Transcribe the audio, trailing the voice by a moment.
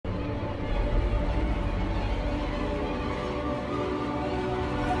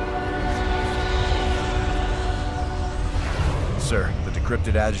sir. The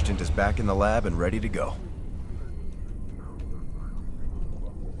decrypted adjutant is back in the lab and ready to go.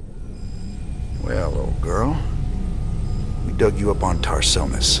 Well, old girl, we dug you up on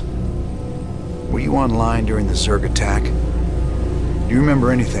Tarsonis. Were you online during the Zerg attack? Do you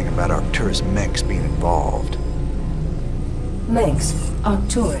remember anything about Arcturus Menks being involved? Menks,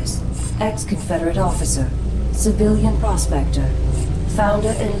 Arcturus, ex-Confederate officer, civilian prospector,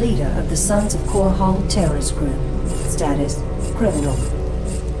 founder and leader of the Sons of Korhal terrorist group. Status, criminal.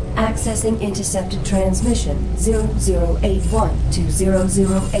 Accessing intercepted transmission 0081 to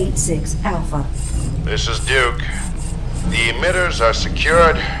 0086 Alpha. This is Duke. The emitters are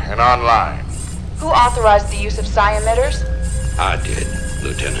secured and online. Who authorized the use of psi emitters? I did,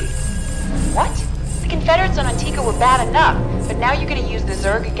 Lieutenant. What? The Confederates on Antigua were bad enough, but now you're gonna use the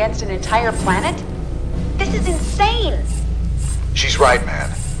Zerg against an entire planet? This is insane! She's right, man.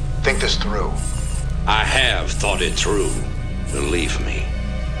 Think this through. I have thought it through. Believe me.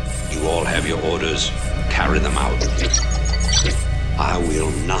 You all have your orders. Carry them out. I will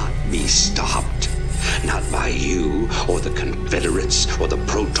not be stopped. Not by you, or the Confederates, or the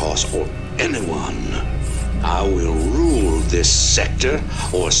Protoss, or anyone. I will rule this sector,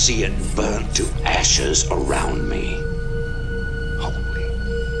 or see it burnt to ashes around me.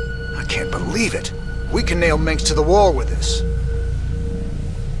 Holy... I can't believe it. We can nail Menks to the wall with this.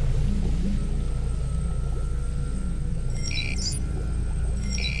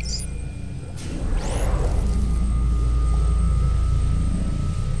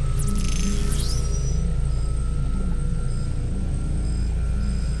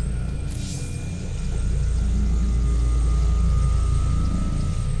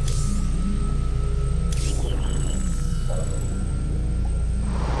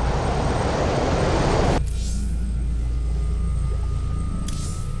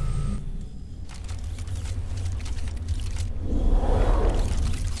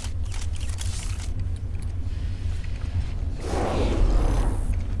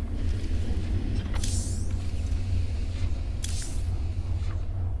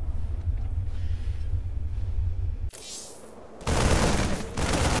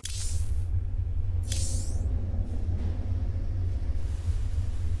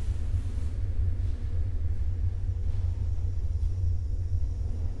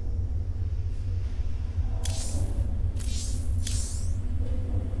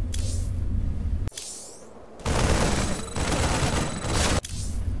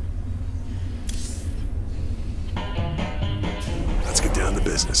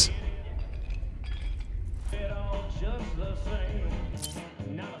 Business.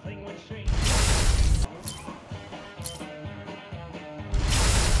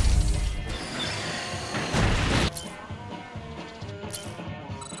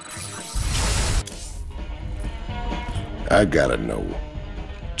 I gotta know,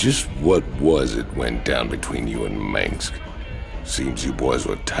 just what was it went down between you and Menks? Seems you boys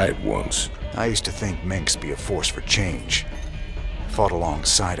were tight once. I used to think Menks be a force for change. Fought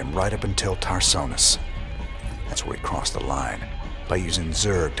alongside him right up until Tarsonis. That's where he crossed the line, by using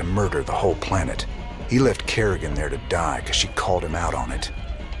Zerg to murder the whole planet. He left Kerrigan there to die because she called him out on it.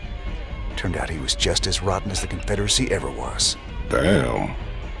 Turned out he was just as rotten as the Confederacy ever was. Damn.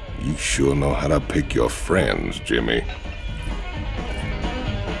 You sure know how to pick your friends, Jimmy.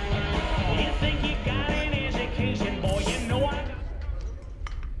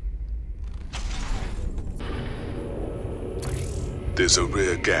 There's a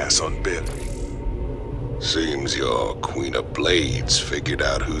rear gas on bit. Seems your Queen of Blades figured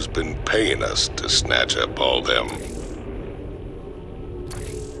out who's been paying us to snatch up all them.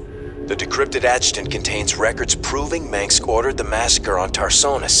 The decrypted adjutant contains records proving Menks ordered the massacre on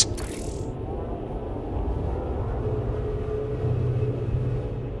Tarsonis.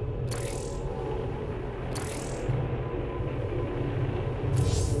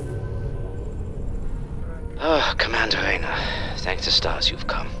 Commander Rayner, thank the stars you've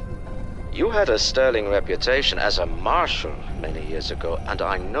come. You had a sterling reputation as a marshal many years ago, and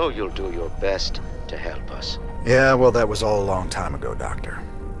I know you'll do your best to help us. Yeah, well, that was all a long time ago, Doctor.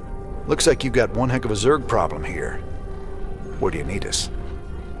 Looks like you've got one heck of a Zerg problem here. Where do you need us?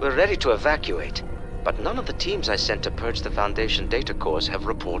 We're ready to evacuate, but none of the teams I sent to purge the Foundation data cores have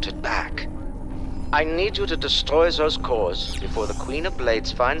reported back. I need you to destroy those cores before the Queen of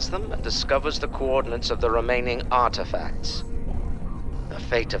Blades finds them and discovers the coordinates of the remaining artifacts. The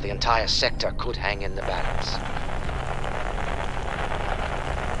fate of the entire sector could hang in the balance.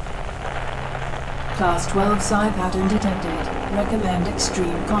 Class 12 psi pattern detected. Recommend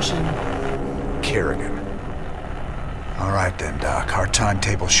extreme caution. Kerrigan. All right then, Doc. Our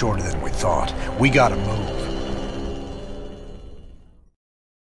timetable's shorter than we thought. We gotta move.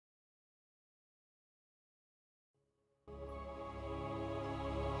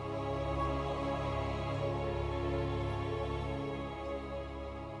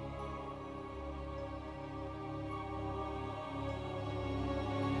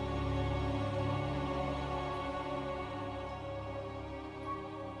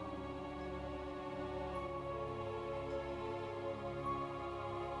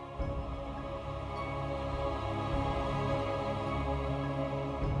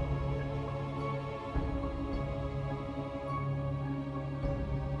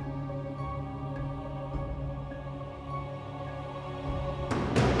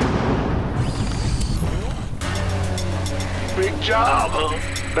 Big job, huh?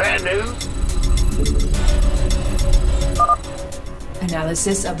 Bad news?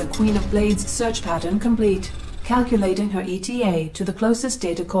 Analysis of the Queen of Blades search pattern complete. Calculating her ETA to the closest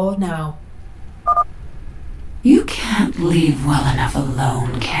data core now. You can't leave well enough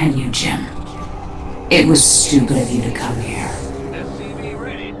alone, can you, Jim? It was stupid of you to come here.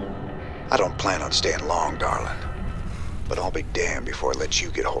 I don't plan on staying long, darling. But I'll be damned before I let you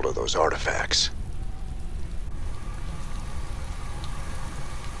get hold of those artifacts.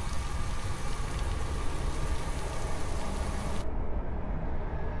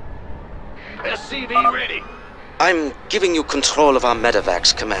 SCV ready. I'm giving you control of our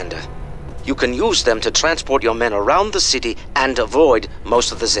medevacs, Commander. You can use them to transport your men around the city and avoid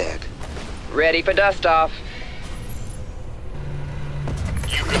most of the Zerg. Ready for dust-off.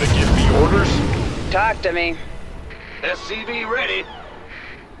 You gonna give me orders? Talk to me. SCV ready.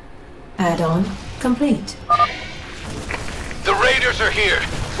 Add-on complete. The raiders are here.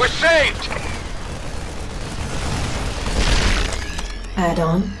 We're saved.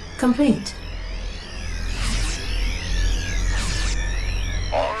 Add-on complete.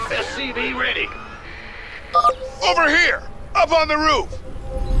 SCV ready. Over here! Up on the roof!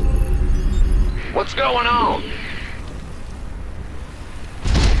 What's going on?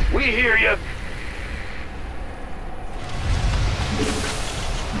 We hear you.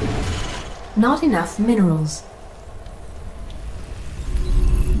 Not enough minerals.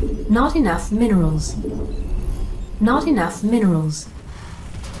 Not enough minerals. Not enough minerals.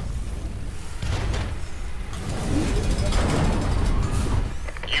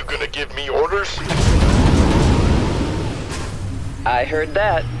 You gonna give me orders? I heard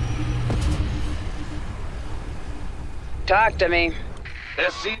that. Talk to me.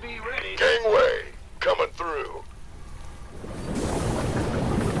 SCV ready. Gangway, coming through.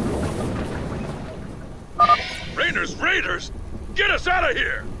 Raiders! Raiders! Get us out of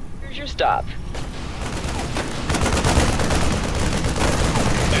here! Here's your stop.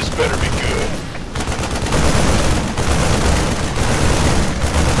 This better be good.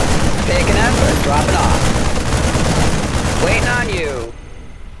 Picking up or dropping off? Waiting on you.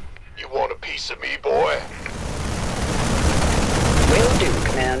 You want a piece of me, boy? Will do,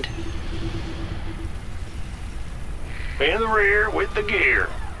 Command. In the rear with the gear.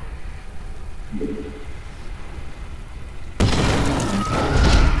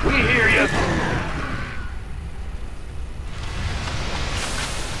 We hear you.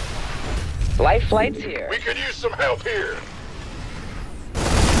 Life flight's here. We could use some help here.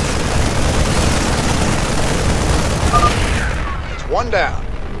 It's one down.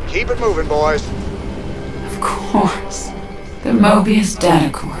 Keep it moving, boys. Of course. The Mobius data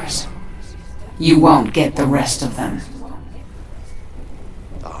cores. You won't get the rest of them.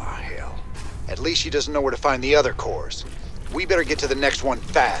 Oh, hell. At least she doesn't know where to find the other cores. We better get to the next one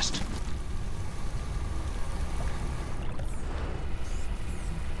fast.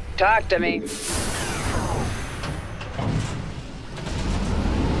 Talk to me.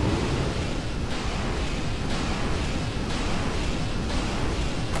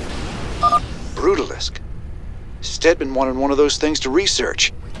 Brutalisk. Stedman wanted one of those things to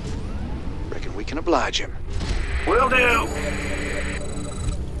research. Reckon we can oblige him. Will do.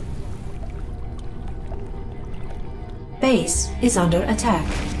 Base is under attack.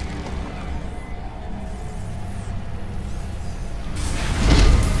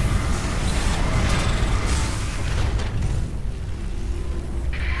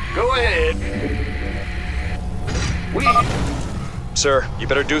 Go ahead. Sir, you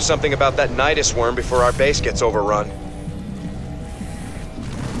better do something about that Nidus worm before our base gets overrun.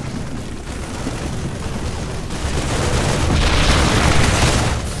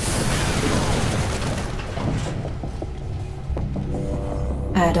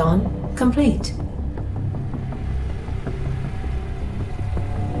 Add-on complete.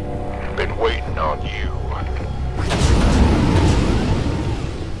 Been waiting on you.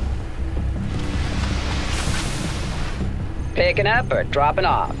 Picking up or dropping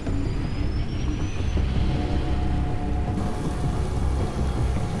off?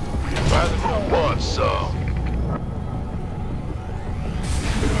 Rather than want some.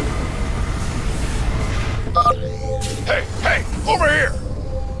 Hey, hey, over here!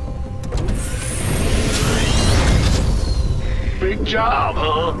 Big job,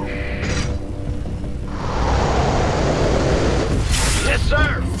 huh? Yes,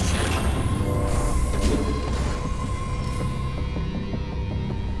 sir!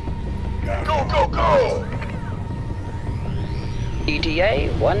 Go, go, go!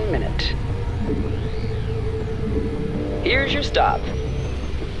 ETA, 1 minute. Here's your stop.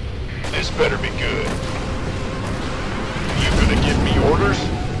 This better be good. You gonna give me orders?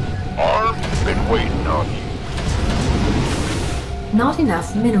 Armed? Been waiting on you. Not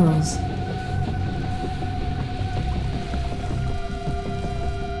enough minerals.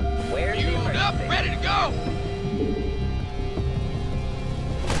 Where's the Fueled up, emergency? ready to go!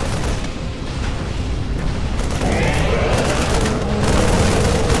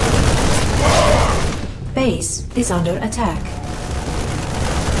 Base is under attack.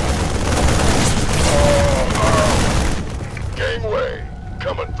 Gangway,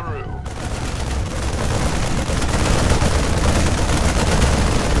 coming through.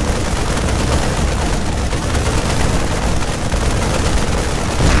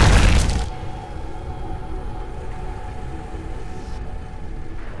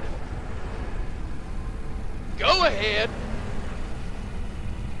 Go ahead!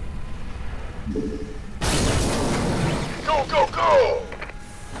 Go, go, go!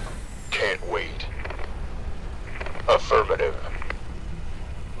 Can't wait. Affirmative.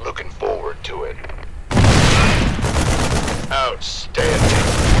 Looking forward to it. Outstanding.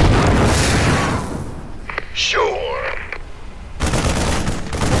 Sure.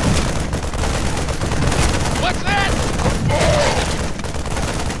 What's that?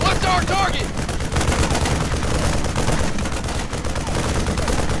 What's our target?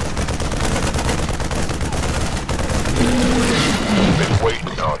 Been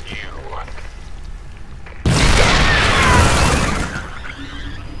waiting on you.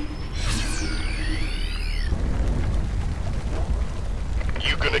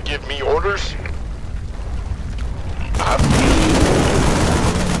 You gonna give me orders?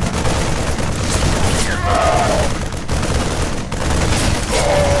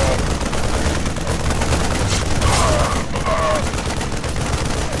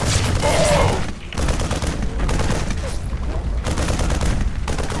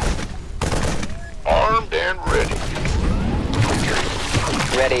 Armed and ready.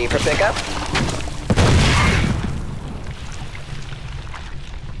 Ready for pickup?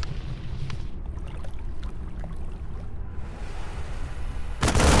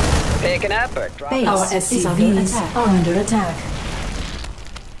 Picking up or dropping? Base is under attack.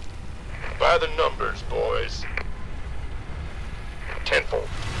 By the numbers, boys. Tenfold.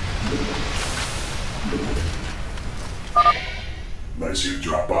 Nice of you to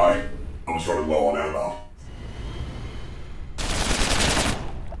drop by. I was running low on ammo.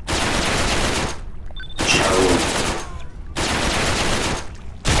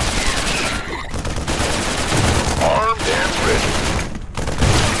 Armed and ready.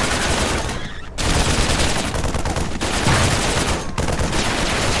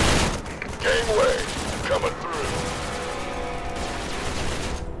 Gangway, coming through.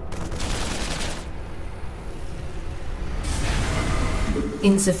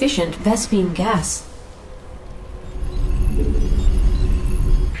 Insufficient Vespine gas.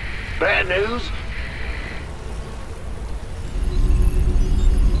 Bad news?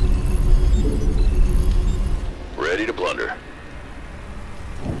 Ready to blunder.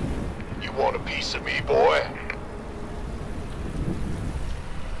 You want a piece of me, boy?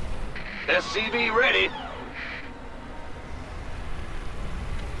 SCV ready.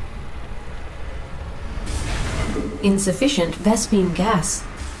 Insufficient Vespine gas.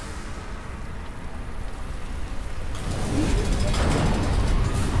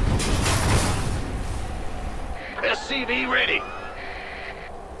 SCV ready.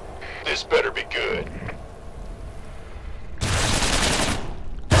 This better be good.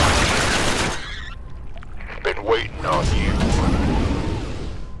 Been waiting on you.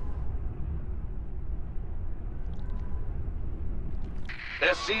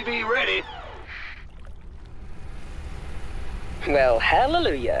 SCV ready. Well,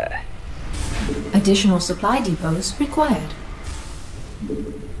 hallelujah. Additional supply depots required.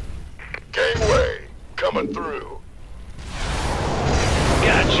 Gangway, coming through.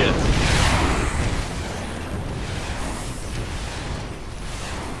 Gotcha!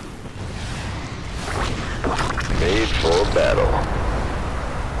 Made for battle.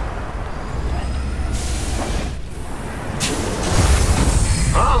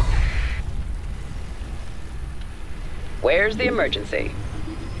 Huh? Where's the emergency?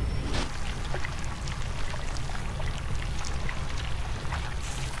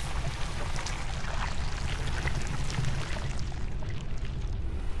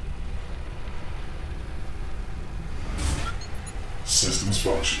 Systems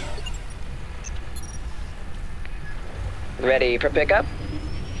functional. Ready for pickup?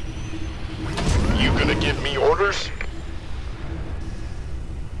 You gonna give me orders?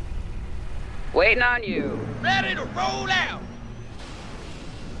 Waiting on you. Ready to roll out!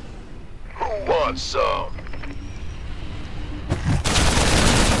 Who wants some?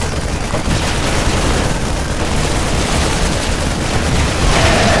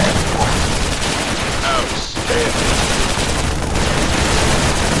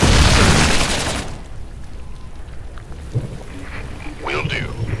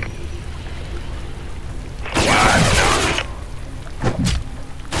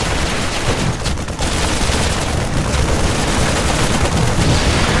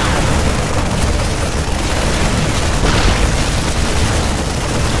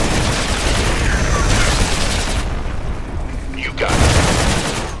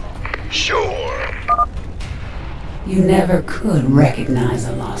 You never could recognize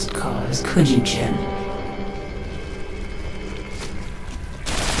a lost cause, could you, Jim?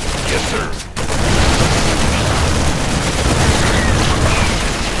 Yes, sir.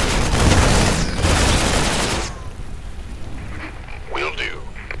 Will do.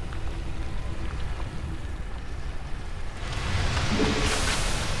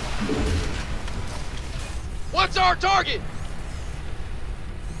 What's our target?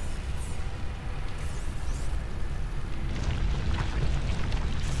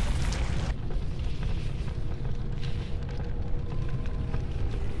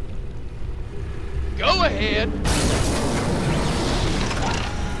 Go ahead.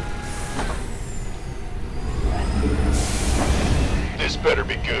 This better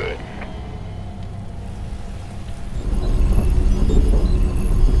be good.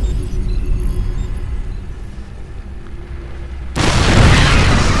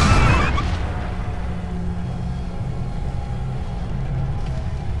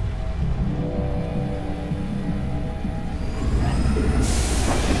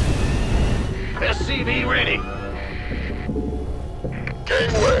 SCV ready.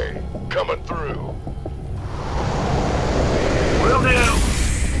 Gangway, coming through. Will do.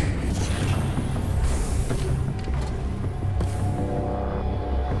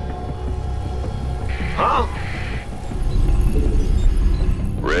 Huh?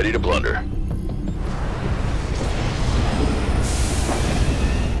 Ready to plunder.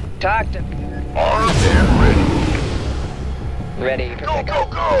 Talk to... Armed and ready. Ready for Go, pickup.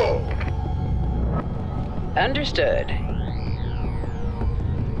 go, go! Understood.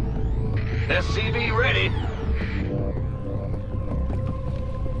 SCV ready.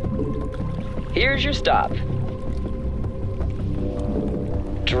 Here's your stop.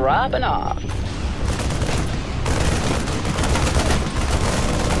 Dropping off.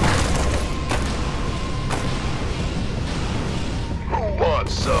 Who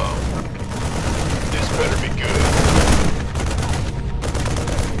wants some? This better be good.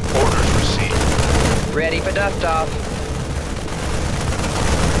 Orders received. Ready for dust off.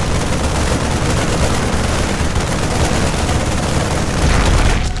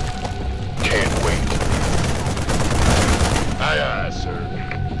 Can't wait. Aye, aye, sir.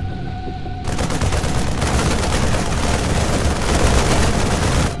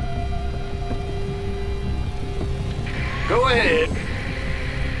 Go ahead.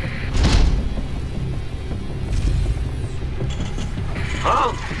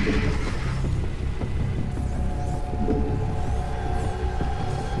 Huh?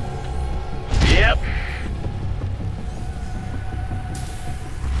 Yep.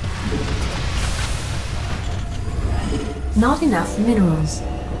 Not enough minerals.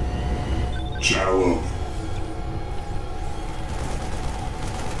 Shallow.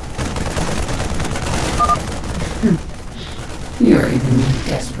 You're even more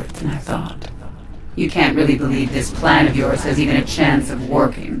desperate than I thought. You can't really believe this plan of yours has even a chance of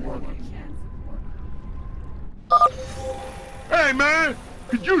working. Hey, man!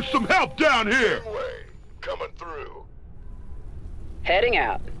 Could use some help down here! Gangway, coming through. Heading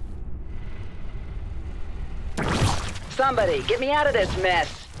out. Somebody, get me out of this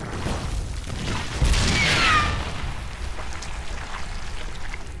mess.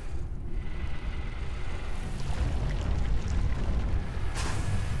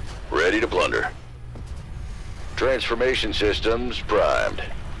 Ready to plunder. Transformation systems primed.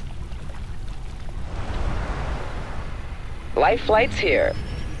 Life flight's here.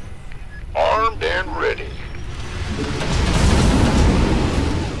 Armed and ready.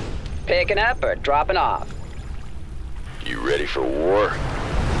 Picking up or dropping off? You ready for war?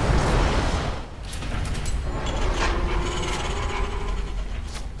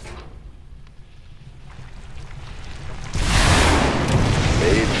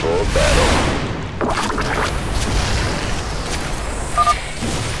 Made for battle.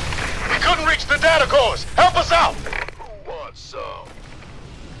 We couldn't reach the data cores. Help us out! Who wants some?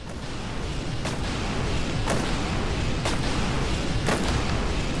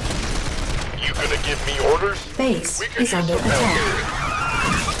 You gonna give me orders? Base is under attack.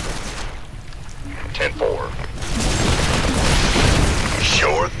 10-4.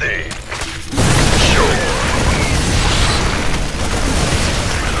 Sure thing. Sure.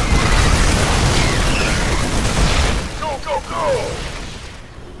 Go, go, go!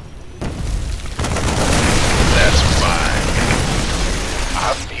 That's fine.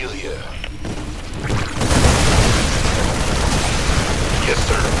 I feel ya. Yes,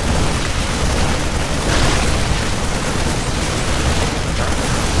 sir.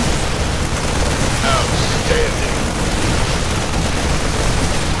 Outstanding.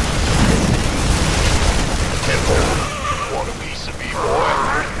 10-4.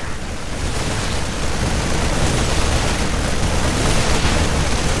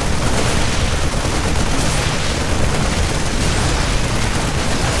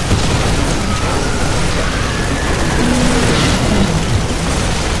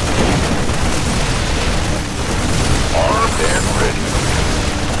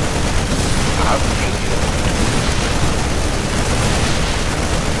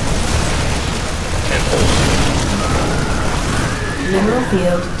 Mineral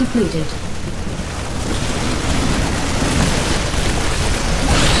field depleted.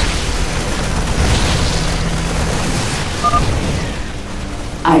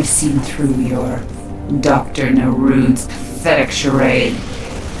 I've seen through your Dr. Narud's pathetic charade.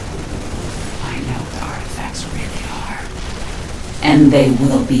 I know what the artifacts really are. And they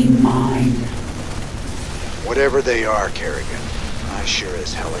will be mine. Whatever they are, Kerrigan, I sure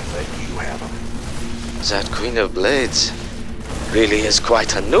as hell ain't letting you have them. That Queen of Blades really is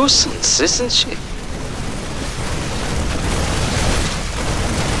quite a nuisance, isn't she?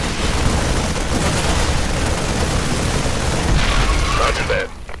 Roger that.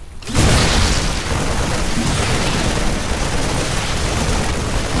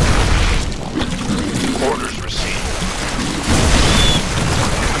 Orders received.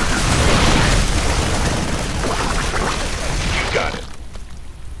 You got it.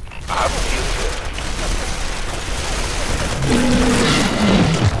 I feel good.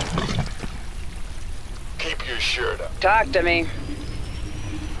 Keep your shirt up. Talk to me.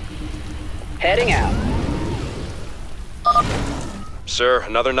 Heading out. Sir,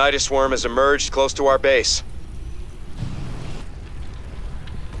 another Nidus worm has emerged close to our base.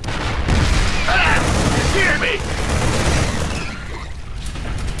 Hear me!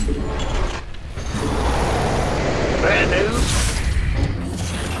 Bad news?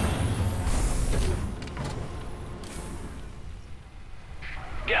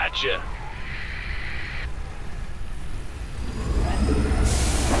 Gotcha.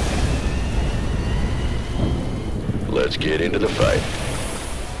 Let's get into the fight.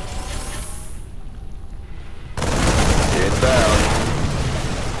 Inbound.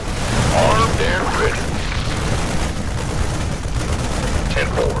 Armed and ready.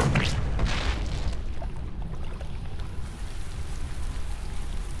 10-4.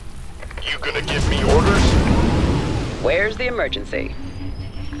 You gonna give me orders? Where's the emergency?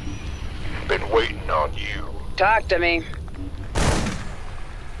 Been waiting on you. Talk to me.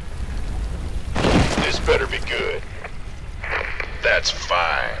 This better be good. That's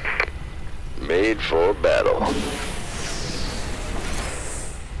fine. Made for battle.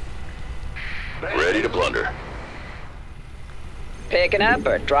 Ready to plunder. Picking up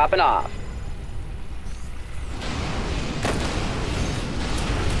or dropping off?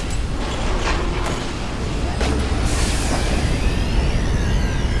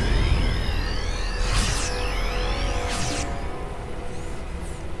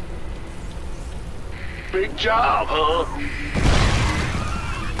 Big job, huh?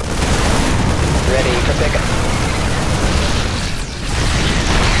 Ready for pickup.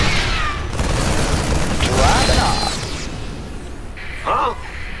 Dropping off. Huh?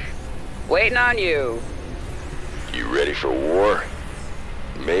 Waiting on you. You ready for war?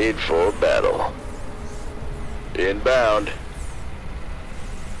 Made for battle. Inbound.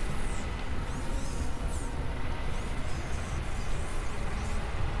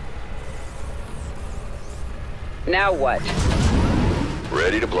 Now what?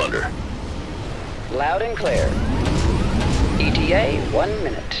 Ready to plunder. Loud and clear. ETA 1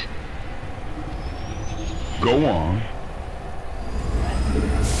 minute. Go on.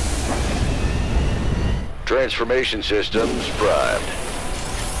 Transformation systems primed.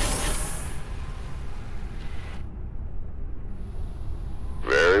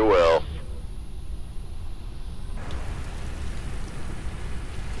 Very well.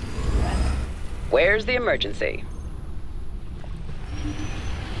 Where's the emergency?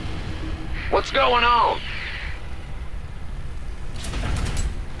 What's going on?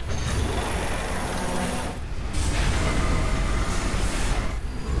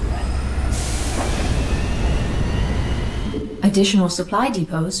 Additional supply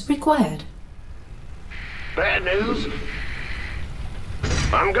depots required. Bad news?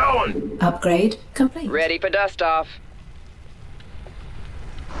 I'm going. Upgrade complete. Ready for dust off.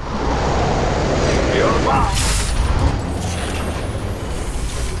 You're off.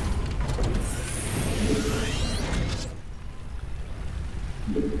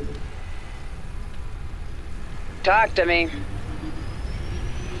 Talk to me.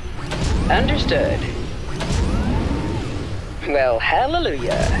 Understood. Well,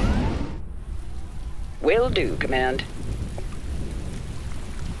 hallelujah. Will do, Command.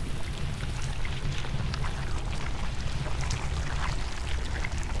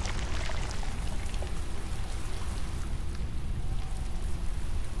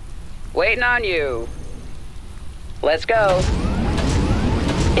 Waiting on you. Let's go.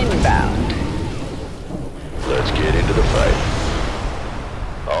 Inbound. Let's get into the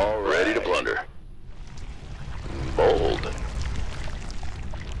fight. All ready to plunder. Bold.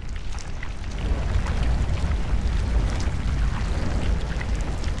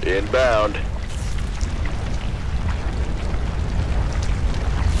 Inbound.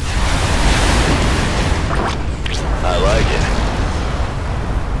 I like it.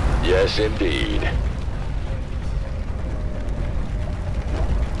 Yes, indeed.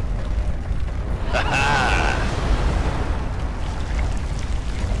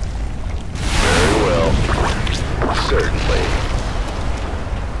 Very well. Certainly.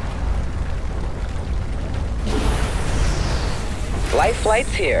 Life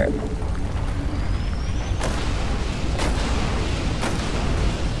flight's here.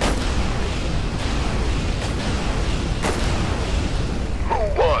 Who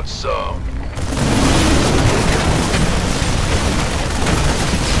wants some?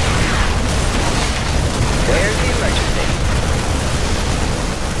 Where's the emergency?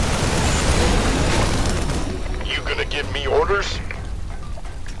 You gonna give me orders?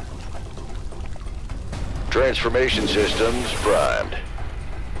 Transformation systems primed.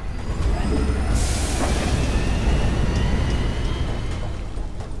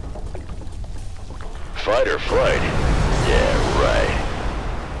 Fight or flight? Yeah, right.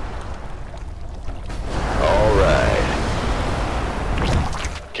 All right.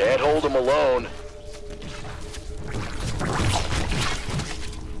 Can't hold them alone.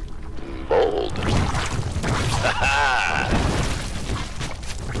 Bold.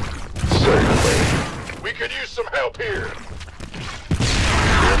 Certainly. We could use some help here.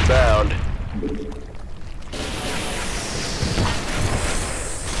 Inbound.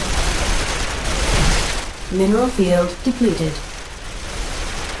 Mineral field depleted.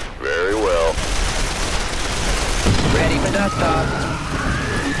 Very well. Ready for dust off.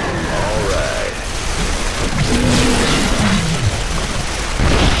 All right.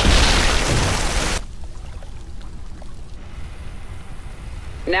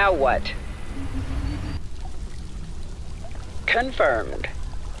 Now what? Confirmed.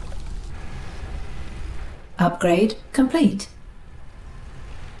 Upgrade complete.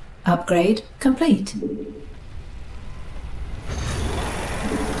 Upgrade complete.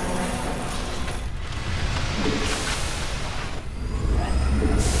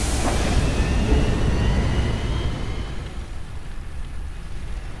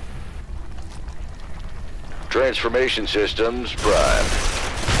 Transformation systems primed.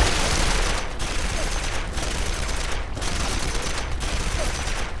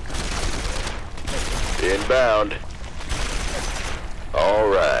 Inbound. All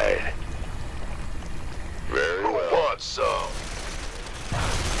right. Very well. Who wants some?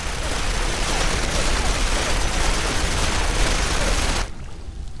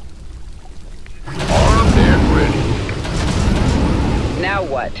 Armed and ready. Now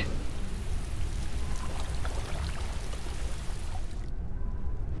what?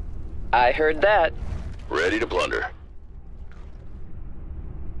 I heard that. Ready to plunder.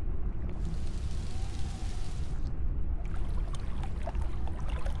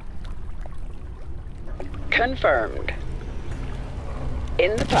 Confirmed.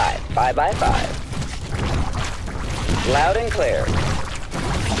 In the pipe, 5x5. Loud and clear.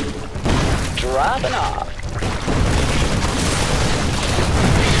 Dropping off.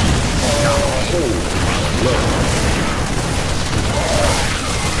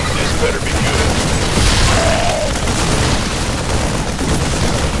 This better be good.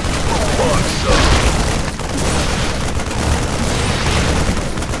 Who wants some?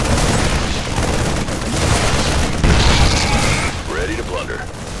 Ready to plunder.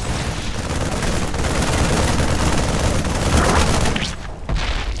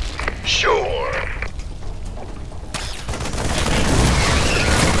 Sure.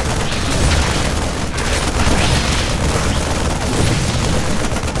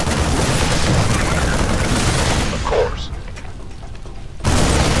 Of course.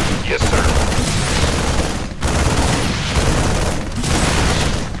 Yes, sir.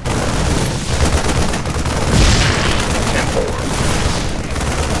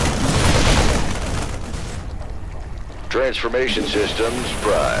 Transformation systems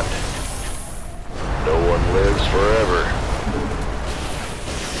primed. No one lives forever.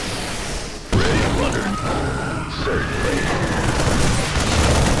 Ready to plunder. Certainly.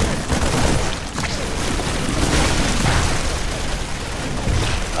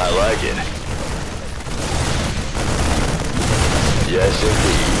 I like it. Yes,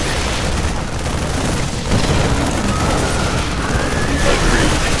 indeed.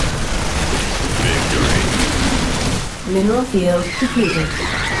 Agreed. Victory. Mineral field depleted.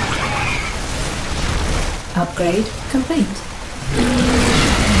 Upgrade complete.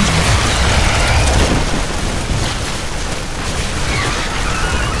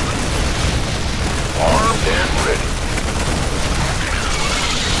 Armed and ready.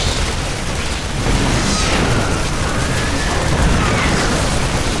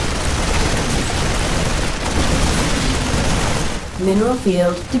 Mineral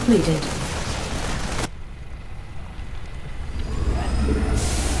field depleted.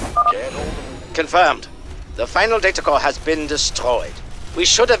 Confirmed. The final data core has been destroyed. We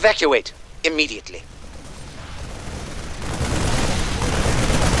should evacuate immediately.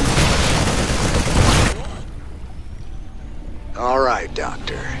 All right,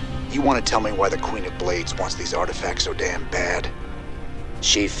 Doctor. You want to tell me why the Queen of Blades wants these artifacts so damn bad?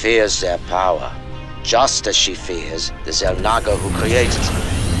 She fears their power, just as she fears the Xel'Naga who created them.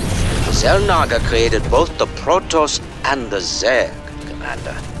 The Xel'Naga created both the Protoss and the Zerg,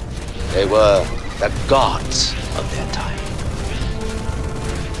 Commander. They were the gods of their time.